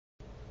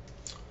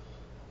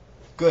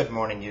Good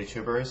morning,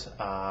 YouTubers.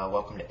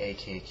 Welcome to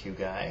AKQ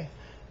Guy.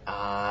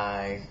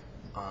 I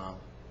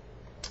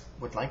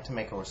would like to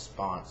make a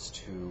response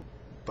to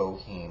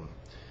Boheme.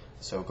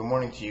 So, good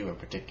morning to you in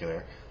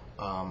particular.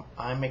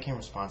 I'm making a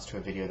response to a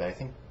video that I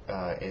think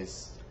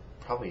is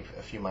probably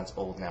a few months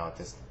old now at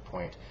this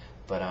point,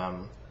 but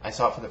I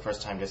saw it for the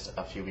first time just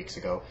a few weeks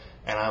ago,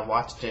 and I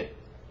watched it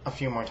a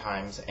few more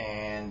times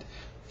and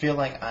feel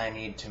like I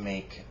need to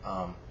make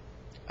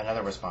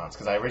another response,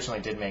 because I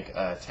originally did make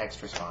a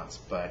text response,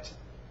 but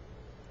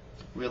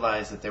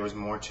realized that there was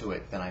more to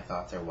it than I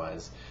thought there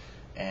was,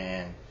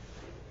 and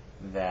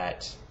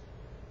that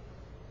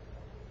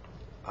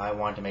I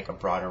wanted to make a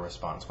broader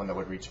response, one that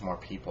would reach more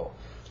people.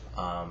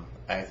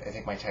 I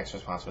think my text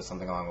response was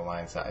something along the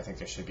lines that I think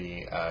there should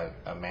be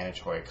a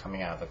mandatory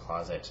coming out of the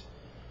closet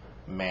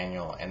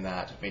manual, and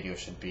that video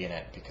should be in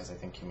it, because I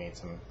think you made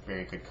some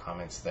very good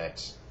comments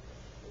that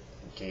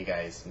gay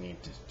guys need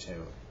to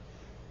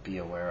be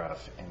aware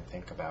of and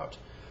think about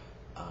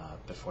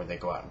before they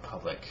go out in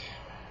public,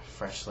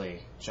 freshly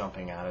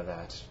jumping out of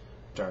that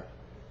dark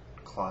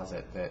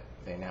closet that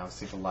they now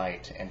see the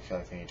light and feel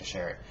like they need to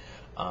share it.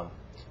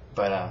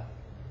 But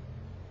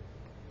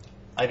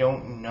I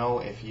don't know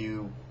if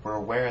you were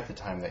aware at the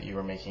time that you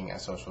were making a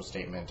social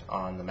statement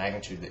on the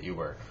magnitude that you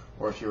were,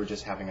 or if you were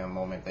just having a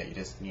moment that you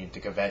just needed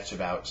to kvetch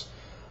about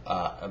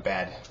a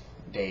bad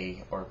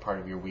day or part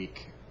of your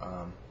week.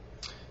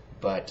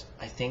 But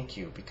I thank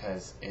you,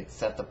 because it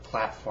set the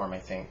platform, I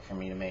think, for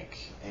me to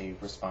make a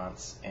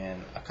response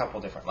in a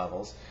couple different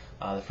levels.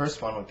 The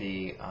first one would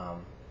be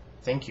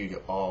thank you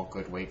to all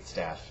good wait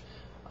staff.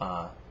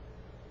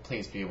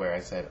 Please be aware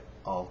I said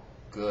all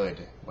good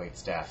wait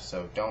staff,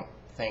 so don't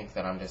think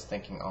that I'm just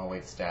thinking all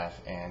wait staff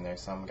and there's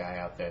some guy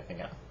out there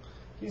thinking,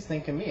 he's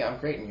thinking me, I'm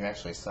great, and you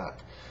actually suck.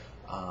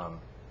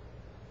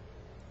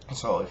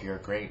 So if you're a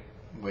great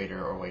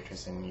waiter or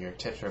waitress and your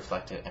tips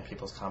reflect it and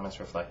people's comments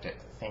reflect it,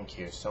 thank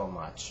you so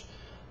much.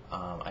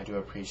 I do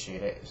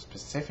appreciate it.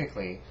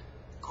 Specifically,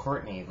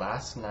 Courtney,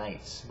 last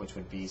night, which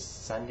would be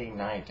Sunday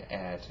night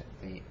at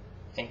the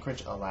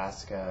Anchorage,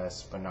 Alaska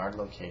Spenard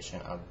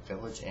location of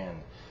Village Inn,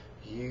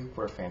 you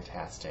were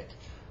fantastic.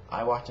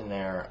 I walked in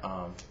there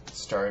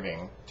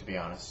starving, to be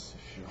honest,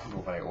 if you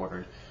remember what I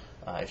ordered,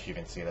 if you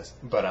even see this.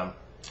 But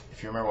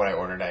if you remember what I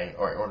ordered, I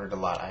ordered a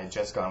lot. I had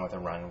just gone with a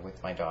run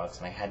with my dogs,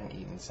 and I hadn't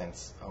eaten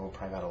since,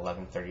 probably about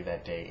 11:30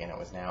 that day, and it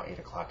was now 8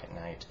 o'clock at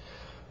night.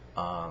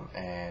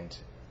 And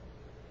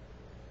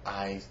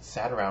I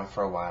sat around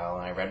for a while,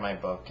 and I read my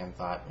book and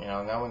thought,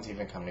 no one's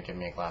even come to give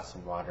me a glass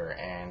of water,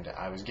 and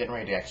I was getting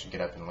ready to actually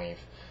get up and leave,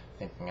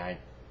 thinking I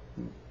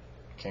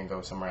can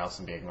go somewhere else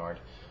and be ignored.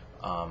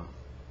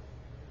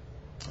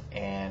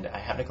 And I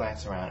happened to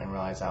glance around and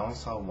realize I only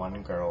saw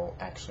one girl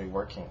actually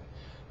working.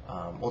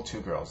 Well,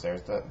 two girls.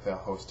 There's the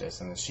hostess,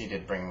 and she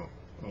did bring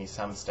me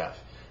some stuff.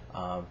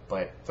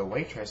 But the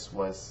waitress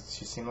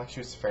she seemed like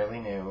she was fairly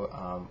new,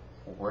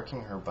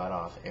 working her butt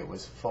off. It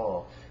was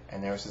full.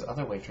 And there was this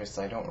other waitress,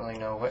 I don't really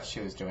know what she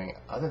was doing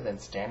other than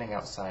standing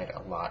outside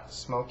a lot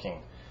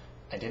smoking.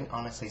 I didn't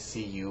honestly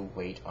see you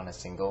wait on a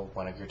single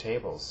one of your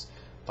tables,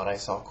 but I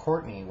saw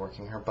Courtney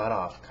working her butt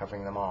off,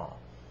 covering them all.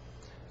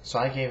 So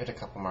I gave it a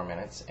couple more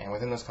minutes, and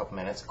within those couple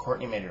minutes,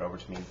 Courtney made it over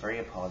to me very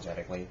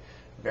apologetically,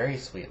 very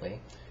sweetly,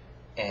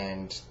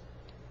 and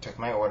took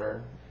my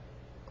order,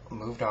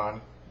 moved on,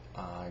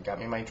 got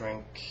me my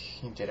drink,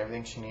 did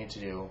everything she needed to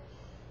do,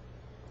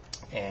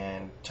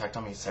 and checked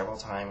on me several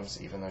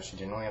times, even though she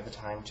didn't really have the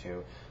time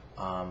to.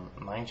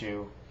 Mind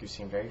you, you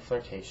seem very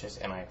flirtatious,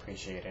 and I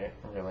appreciate it,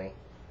 really.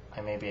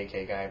 I may be a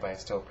gay guy, but I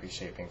still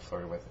appreciate being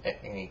flirted with at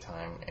any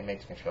time. It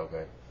makes me feel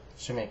good. It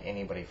should make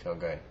anybody feel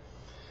good.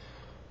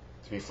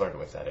 To be flirted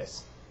with, that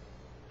is.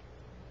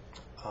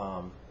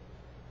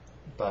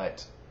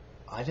 But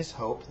I just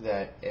hope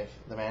that if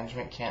the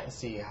management can't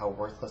see how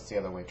worthless the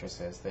other waitress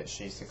is, that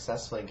she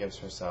successfully gives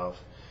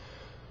herself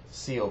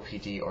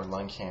COPD or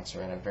lung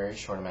cancer in a very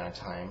short amount of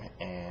time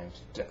and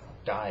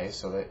dies,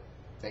 so that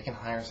they can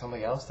hire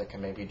somebody else that can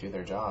maybe do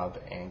their job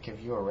and give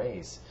you a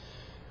raise.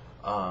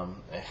 I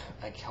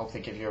hope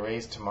they give you a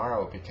raise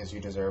tomorrow, because you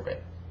deserve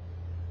it.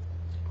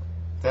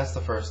 That's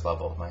the first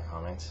level of my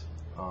comments,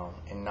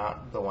 and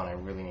not the one I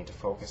really need to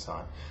focus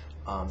on.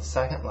 The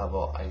second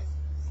level, I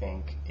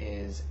think,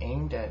 is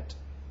aimed at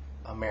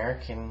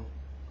American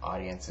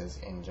audiences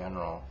in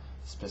general,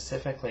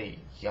 specifically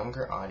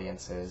younger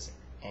audiences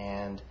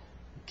and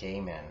gay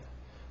men,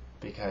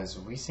 because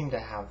we seem to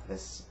have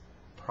this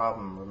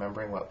problem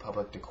remembering what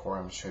public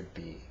decorum should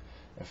be.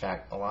 In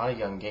fact, a lot of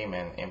young gay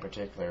men in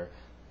particular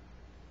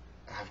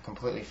have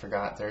completely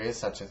forgot there is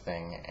such a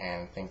thing,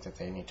 and think that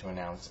they need to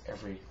announce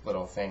every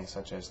little thing,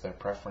 such as their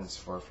preference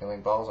for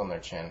feeling balls on their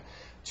chin,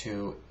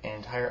 to an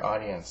entire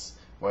audience,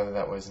 whether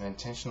that was an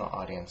intentional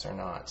audience or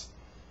not.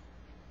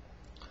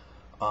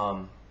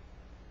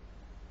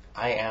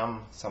 I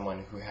am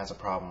someone who has a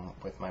problem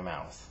with my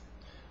mouth.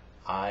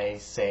 I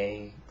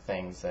say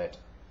things that,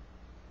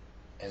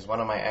 as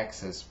one of my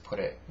exes put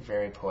it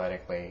very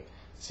poetically,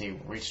 she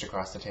reached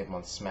across the table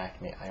and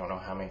smacked me I don't know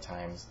how many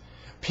times.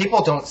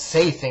 People don't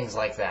say things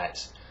like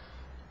that.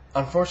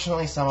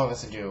 Unfortunately, some of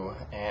us do,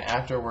 and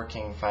after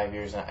working 5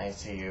 years in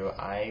ICU,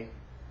 I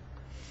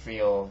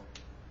feel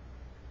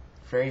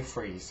very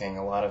free saying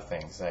a lot of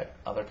things that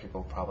other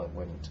people probably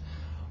wouldn't.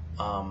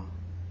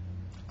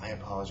 I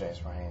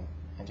apologize, Ryan.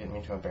 I didn't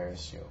mean to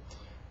embarrass you.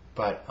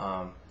 But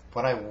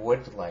what I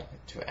would like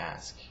to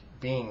ask,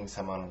 being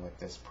someone with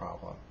this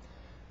problem,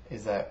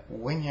 is that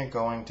when you're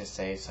going to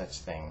say such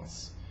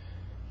things,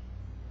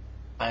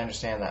 I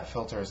understand that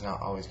filter is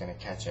not always going to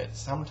catch it.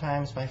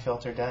 Sometimes my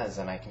filter does,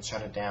 and I can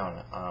shut it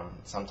down.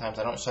 Sometimes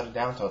I don't shut it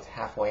down until it's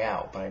halfway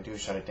out, but I do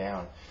shut it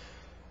down.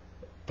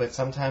 But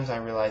sometimes I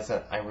realize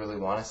that I really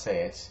want to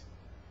say it.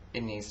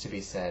 It needs to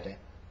be said,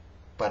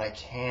 but I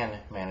can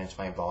manage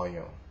my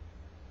volume.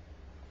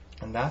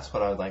 And that's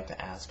what I would like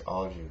to ask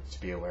all of you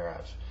to be aware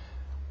of.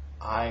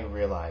 I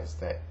realize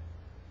that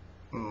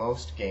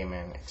most gay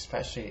men,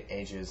 especially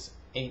ages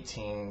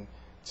 18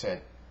 to,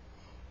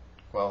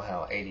 well,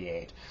 hell,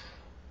 88,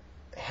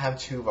 have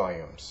two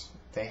volumes.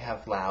 They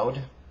have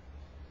loud,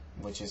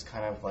 which is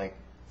kind of like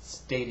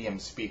stadium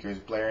speakers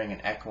blaring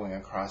and echoing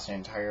across an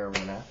entire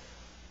arena,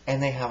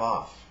 and they have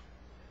off.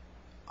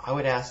 I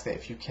would ask that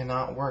if you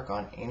cannot work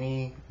on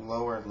any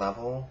lower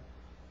level,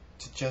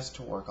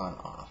 to work on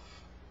off.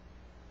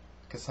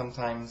 Because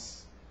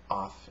sometimes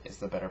off is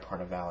the better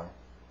part of valor.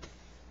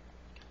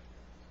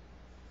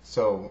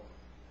 So,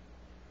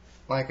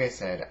 like I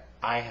said,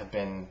 I have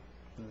been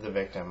the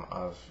victim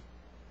of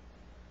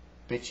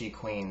bitchy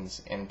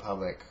queens in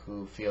public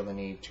who feel the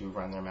need to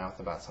run their mouth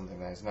about something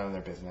that is none of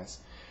their business.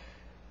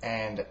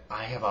 And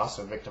I have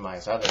also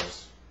victimized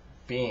others,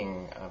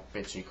 being a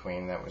bitchy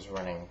queen that was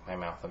running my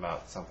mouth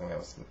about something that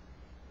was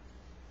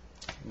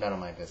none of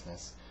my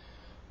business.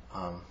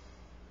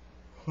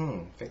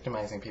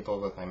 Victimizing people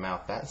with my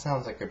mouth, that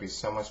sounds like it would be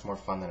so much more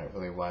fun than it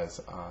really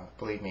was.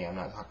 Believe me, I'm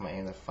not talking about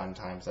any of the fun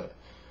times that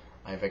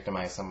I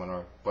victimized someone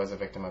or was a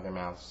victim of their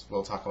mouths.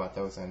 We'll talk about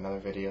those in another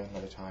video,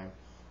 another time.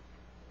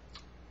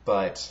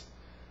 But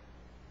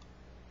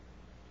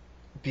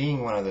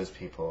being one of those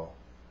people,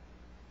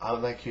 I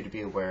would like you to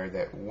be aware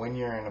that when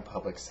you're in a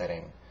public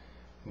setting,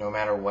 no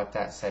matter what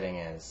that setting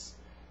is,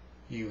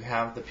 you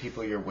have the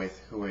people you're with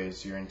who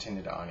is your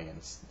intended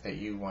audience that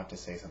you want to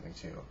say something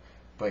to.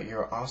 But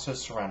you're also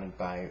surrounded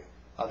by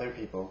other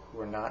people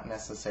who are not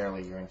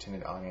necessarily your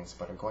intended audience,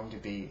 but are going to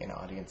be an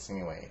audience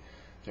anyway.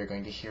 They're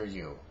going to hear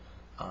you.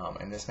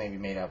 And this may be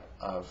made up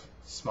of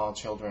small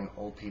children,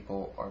 old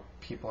people, or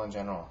people in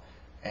general.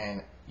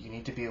 And you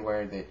need to be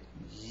aware that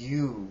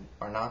you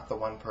are not the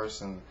one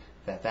person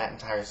that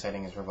entire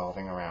setting is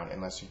revolving around,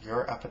 unless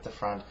you're up at the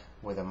front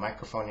with a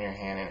microphone in your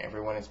hand and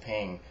everyone is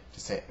paying to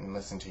sit and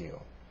listen to you.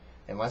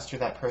 Unless you're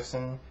that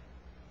person,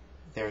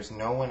 there's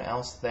no one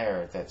else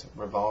there that's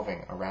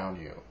revolving around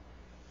you.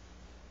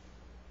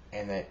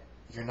 And that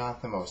you're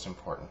not the most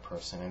important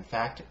person. In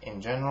fact,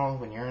 in general,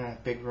 when you're in a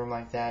big room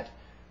like that,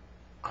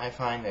 I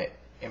find that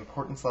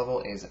importance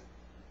level is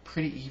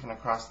pretty even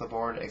across the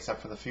board,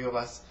 except for the few of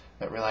us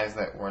that realize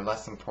that we're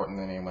less important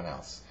than anyone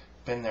else.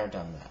 Been there,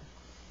 done that.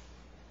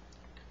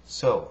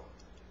 So,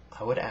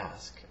 I would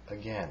ask,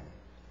 again,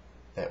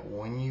 that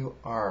when you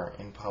are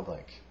in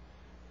public,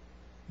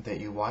 that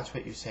you watch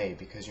what you say,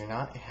 because you're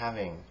not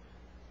having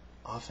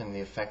often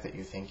the effect that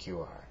you think you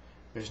are.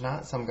 There's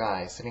not some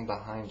guy sitting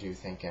behind you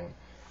thinking,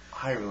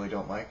 I really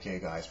don't like gay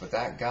guys, but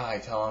that guy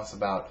telling us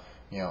about,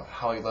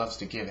 how he loves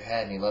to give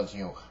head and he loves,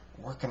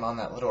 working on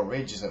that little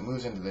ridge as it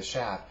moves into the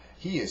shaft.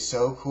 He is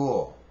so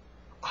cool.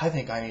 I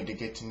think I need to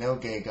get to know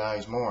gay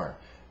guys more.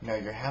 No,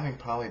 you're having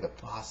probably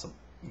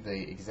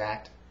the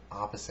exact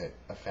opposite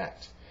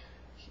effect.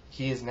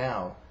 He is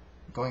now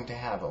going to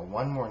have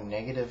one more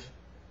negative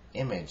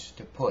image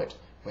to put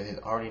with his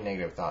already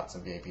negative thoughts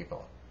of gay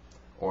people,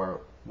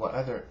 or what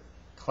other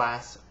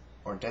class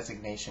or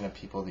designation of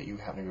people that you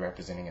happen to be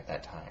representing at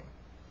that time.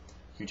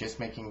 You're just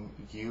making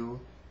you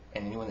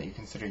and anyone that you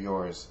consider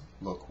yours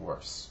look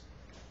worse.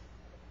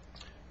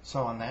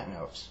 So on that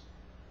note,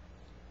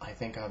 I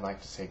think I'd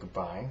like to say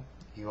goodbye.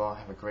 You all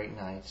have a great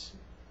night,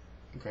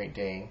 a great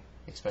day,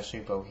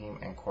 especially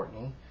Bohem and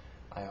Courtney.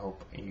 I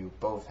hope you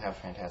both have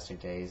fantastic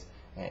days.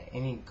 And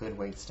any good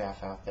wait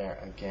staff out there,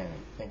 again,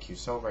 thank you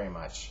so very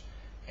much.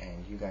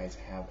 And you guys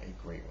have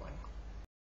a great one.